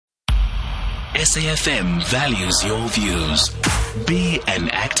SAFM values your views. Be an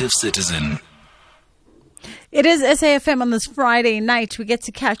active citizen. It is SAFM on this Friday night. We get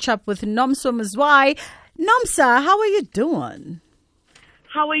to catch up with Nomsa Mazwai. Nomsa, how are you doing?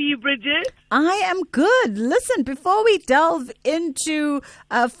 How are you, Bridget? I am good. Listen, before we delve into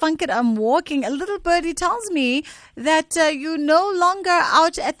Funkitimwalking, a little birdie tells me that you're no longer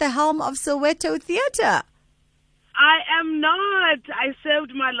out at the helm of Soweto Theatre. I am not. I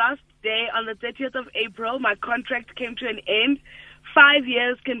served my last day on the 30th of April. My contract came to an end. 5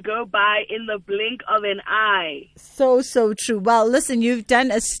 years can go by in the blink of an eye. So true. Well, listen, you've done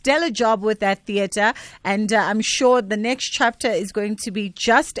a stellar job with that theatre, and I'm sure the next chapter is going to be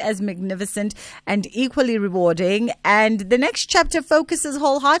just as magnificent and equally rewarding. And the next chapter focuses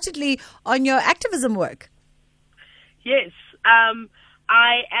wholeheartedly on your activism work. Yes.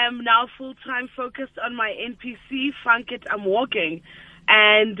 I am now full-time focused on my NPC, Funkitimwalking.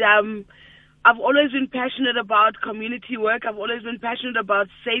 And I've always been passionate about community work. I've always been passionate about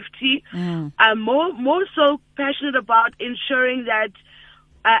safety. I'm more so passionate about ensuring that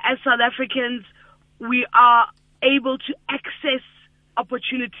as South Africans, we are able to access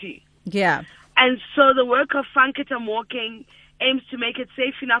opportunity. Yeah. And so the work of Funkitimwalking aims to make it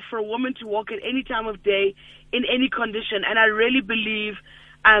safe enough for a woman to walk at any time of day, in any condition. And I really believe,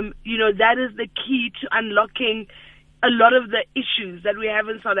 that is the key to unlocking a lot of the issues that we have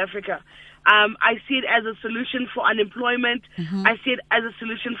in South Africa. I see it as a solution for unemployment. I see it as a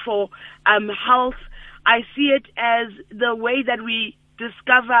solution for health. I see it as the way that we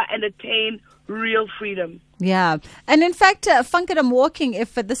discover and attain real freedom. Yeah. And in fact, Funkitimwalking,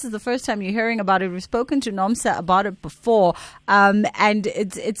 if this is the first time you're hearing about it, we've spoken to Nomsa about it before. And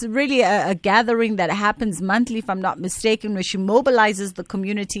it's really a gathering that happens monthly, if I'm not mistaken, where she mobilizes the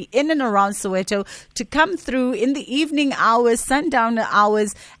community in and around Soweto to come through in the evening hours, sundown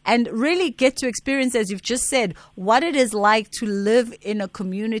hours, and really get to experience, as you've just said, what it is like to live in a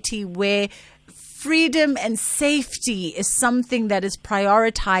community where freedom and safety is something that is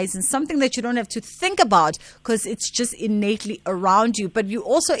prioritized and something that you don't have to think about because it's just innately around you. But you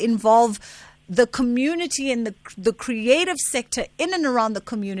also involve the community and the creative sector in and around the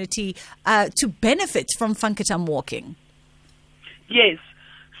community to benefit from Funkitimwalking. Yes.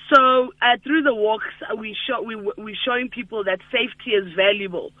 So through the walks, we're showing people that safety is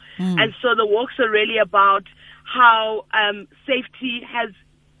valuable. And so the walks are really about how safety has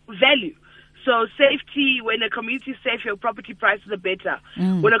value. So safety, when a community is safe, your property prices are better.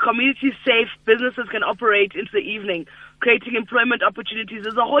 When a community is safe, businesses can operate into the evening, creating employment opportunities.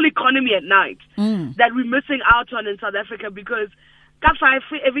 There's a whole economy at night that we're missing out on in South Africa because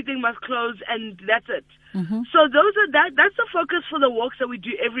everything must close and that's it. So that's the focus for the walks that we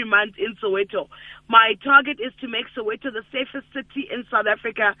do every month in Soweto. My target is to make Soweto the safest city in South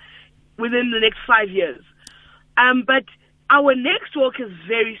Africa within the next 5 years. But our next walk is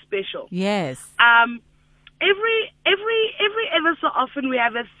very special. Yes. Every ever so often we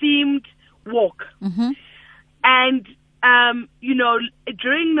have a themed walk. And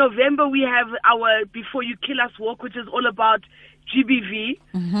during November we have our Before You Kill Us walk, which is all about GBV,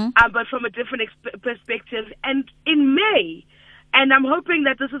 but from a different perspective. And in May, and I'm hoping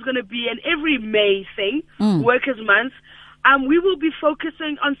that this is going to be an every May thing, Workers' Month, we will be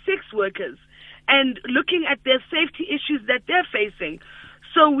focusing on sex workers and looking at their safety issues that they're facing.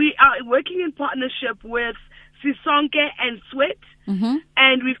 So we are working in partnership with Sisonke and Sweat,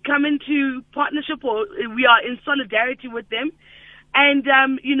 and we've come into partnership, or we are in solidarity with them. And,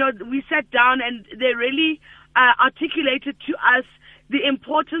 we sat down and they really articulated to us the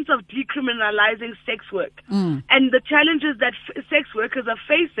importance of decriminalising sex work and the challenges that sex workers are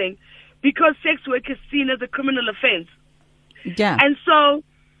facing because sex work is seen as a criminal offence. Yeah. And so,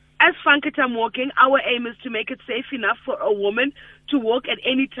 as Funkitimwalking, our aim is to make it safe enough for a woman to walk at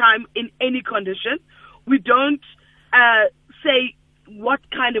any time in any condition. We don't say what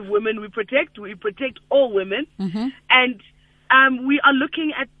kind of women we protect. We protect all women. And we are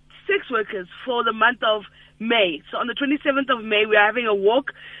looking at sex workers for the month of May. So on the 27th of May, we are having a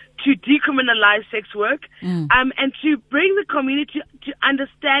walk to decriminalize sex work and to bring the community to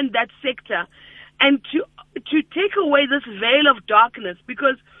understand that sector and to take away this veil of darkness,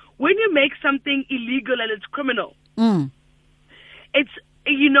 because when you make something illegal and it's criminal,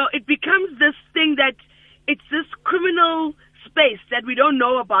 it becomes this thing that it's this criminal space that we don't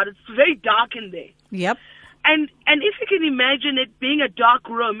know about. It's very dark in there. Yep. And if you can imagine it being a dark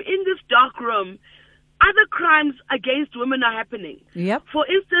room, in this dark room, other crimes against women are happening. Yep. For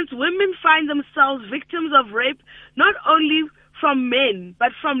instance, women find themselves victims of rape, not only from men,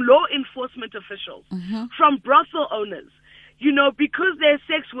 but from law enforcement officials, from brothel owners. because they're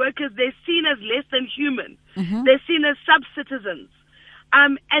sex workers, they're seen as less than human. They're seen as sub-citizens.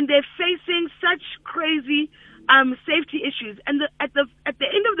 And they're facing such crazy safety issues. And at the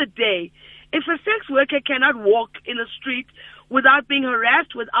end of the day, if a sex worker cannot walk in a street without being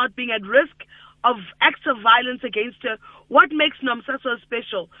harassed, without being at risk of acts of violence against her, what makes Nomsa so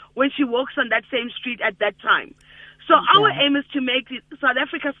special when she walks on that same street at that time? So our aim is to make South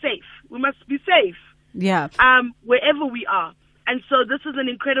Africa safe. We must be safe. Yeah. Wherever we are. And so this is an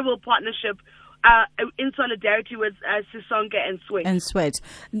incredible partnership in solidarity with Sisonke and Sweat.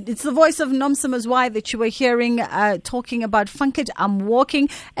 It's the voice of Nomsa Mazwai that you were hearing talking about Funkitimwalking.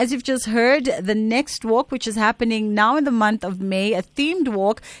 As you've just heard, the next walk, which is happening now in the month of May, a themed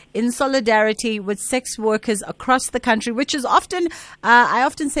walk in solidarity with sex workers across the country, which is often, I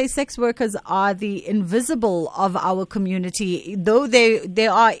often say sex workers are the invisible of our community. Though they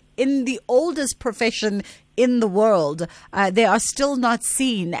are in the oldest profession in the world, they are still not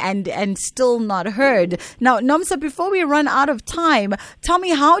seen and still not heard. Now, Nomsa, before we run out of time, tell me,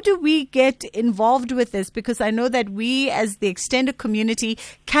 how do we get involved with this? Because I know that we as the extended community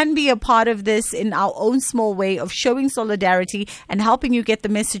can be a part of this in our own small way of showing solidarity and helping you get the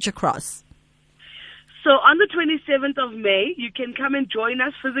message across. So on the 27th of May, you can come and join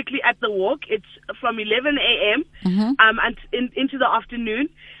us physically at the walk. It's from 11 a.m. And into the afternoon.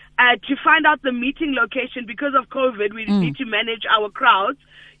 To find out the meeting location, because of COVID, we need to manage our crowds.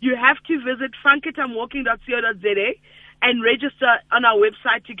 You have to visit funkitimwalking.co.za and register on our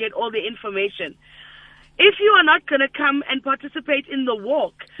website to get all the information. If you are not going to come and participate in the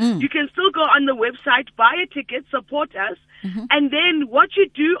walk, you can still go on the website, buy a ticket, support us, and then what you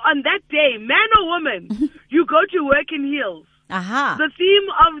do on that day, man or woman, you go to work in heels. The theme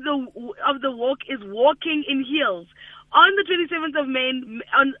of the walk is walking in heels. On the 27th of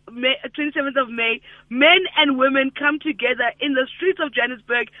May, men and women come together in the streets of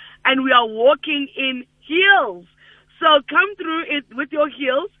Johannesburg, and we are walking in heels. So come through it with your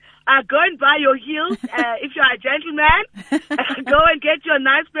heels. Go and buy your heels. If you're a gentleman, go and get your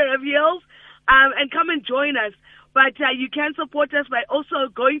nice pair of heels and come and join us. But you can support us by also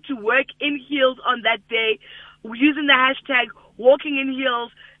going to work in heels on that day, using the hashtag walking in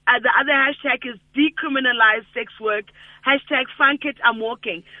heels. The other hashtag is decriminalize sex work, hashtag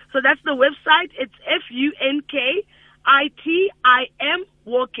Funkitimwalking. So that's the website. It's FUNKITIM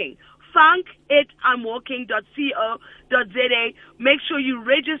walking. Funkitimwalking.co.za. Make sure you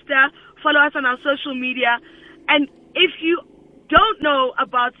register, follow us on our social media. And if you don't know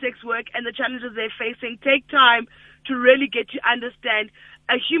about sex work and the challenges they're facing, take time to really get to understand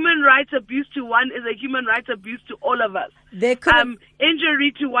a human rights abuse to one is a human rights abuse to all of us.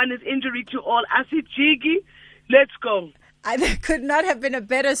 Injury to one is injury to all. Asijigi, let's go. There could not have been a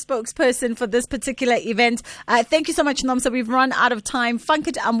better spokesperson for this particular event. Thank you so much, Nomsa. We've run out of time.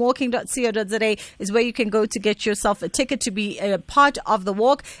 Funkitimwalking.co.za is where you can go to get yourself a ticket to be a part of the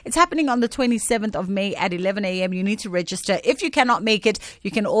walk. It's happening on the 27th of May at 11 a.m. You need to register. If you cannot make it,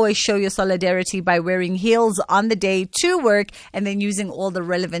 you can always show your solidarity by wearing heels on the day to work and then using all the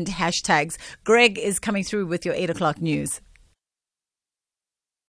relevant hashtags. Greg is coming through with your 8 o'clock news.